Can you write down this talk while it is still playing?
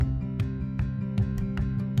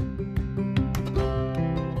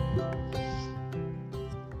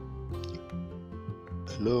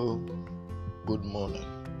Hello, good morning.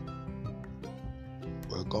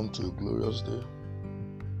 Welcome to a glorious day.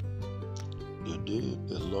 The day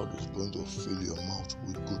the Lord is going to fill your mouth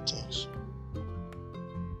with good things.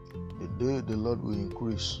 The day the Lord will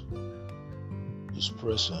increase His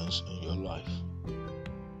presence in your life.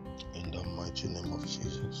 In the mighty name of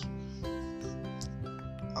Jesus.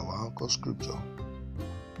 Our anchor scripture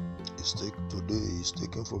today is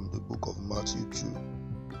taken from the book of Matthew 2.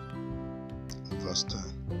 Verse 10.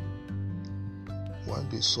 When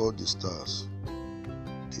they saw the stars,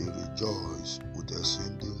 they rejoiced with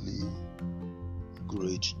exceedingly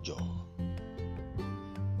great joy.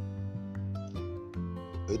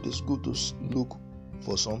 It is good to look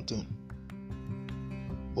for something,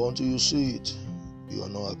 but until you see it, you are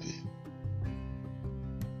not happy.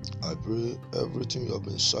 I pray everything you have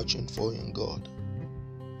been searching for in God,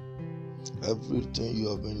 everything you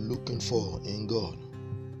have been looking for in God,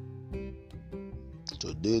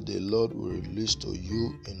 today the Lord will release to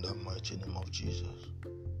you in the mighty name of Jesus.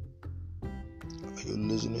 Are you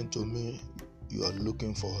listening to me? You are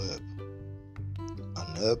looking for help.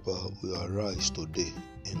 An helper will arise today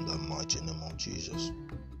in the mighty name of Jesus.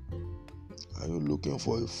 Are you looking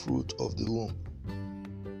for a fruit of the womb?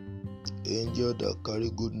 Angel that carry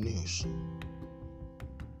good news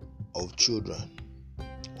of children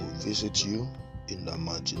will visit you in the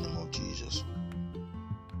mighty name of Jesus.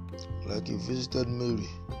 Like He visited Mary,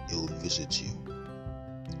 He will visit you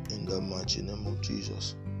in the mighty name of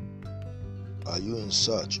Jesus. Are you in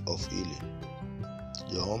search of healing?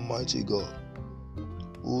 The Almighty God,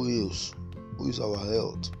 who is our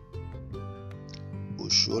health, will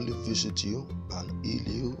surely visit you and heal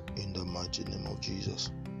you in the mighty name of Jesus.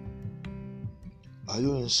 Are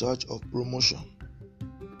you in search of promotion?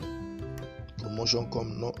 Promotion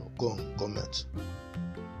cometh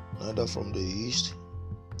neither from the east,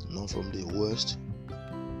 not from the west,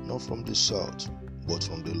 not from the south, but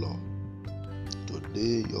from the Lord.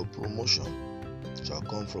 Today your promotion shall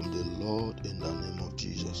come from the Lord in the name of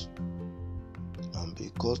Jesus. And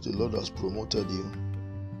because the Lord has promoted you,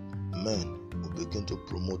 men will begin to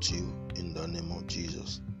promote you in the name of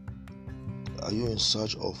Jesus. Are you in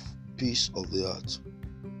search of peace of the heart,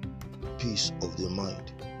 peace of the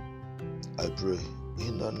mind? I pray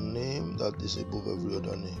in the name that is above every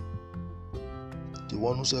other name, the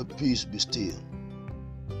one who said, "Peace, be still."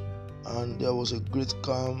 And there was a great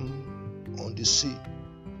calm on the sea.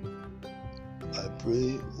 I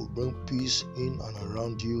pray will bring peace in and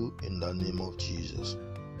around you in the name of Jesus.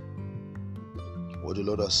 What the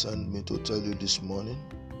Lord has sent me to tell you this morning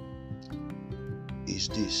is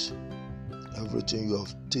this: everything you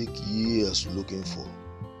have taken years looking for,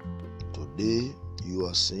 today you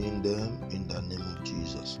are seeing them in the name of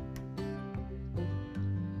Jesus.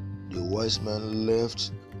 The wise men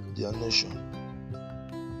left their nation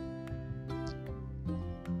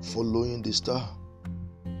following the star,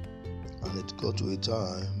 and it got to a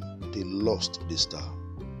time they lost the star,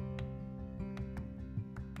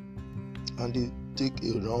 and they take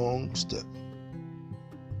a wrong step.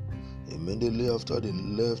 Immediately after they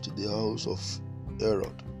left the house of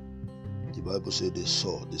Herod, the Bible said they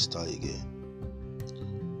saw the star again.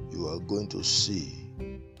 You are going to see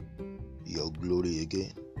your glory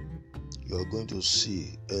again. You are going to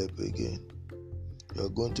see help again. You are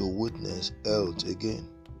going to witness health again.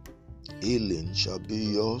 Healing shall be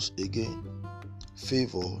yours again.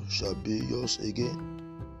 Favor shall be yours again.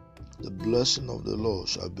 The blessing of the Lord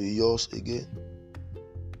shall be yours again.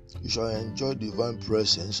 You shall enjoy divine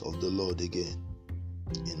presence of the Lord again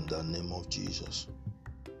in the name of Jesus.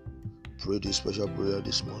 Pray this special prayer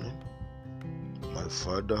this morning. My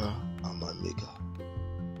Father and my Maker,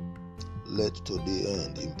 let today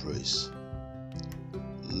end in praise.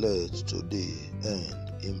 Let today end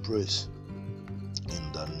in praise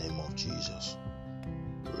in the name of Jesus.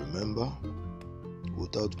 Remember,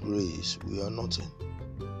 without grace we are nothing.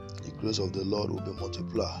 The grace of the Lord will be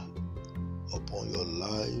multiplied upon your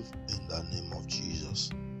life in the name of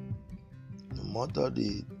Jesus. No matter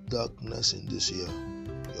the darkness in this year,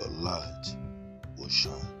 your light will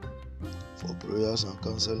shine. For prayers and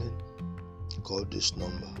counseling, call this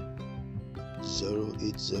number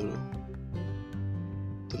 080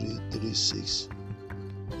 336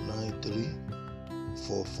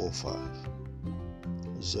 93445,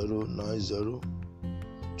 090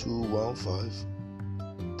 215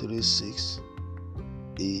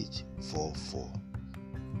 36844.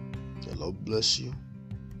 The Lord bless you,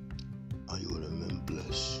 and you will remain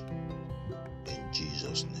blessed. In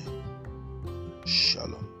Jesus' name,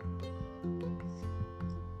 Shalom.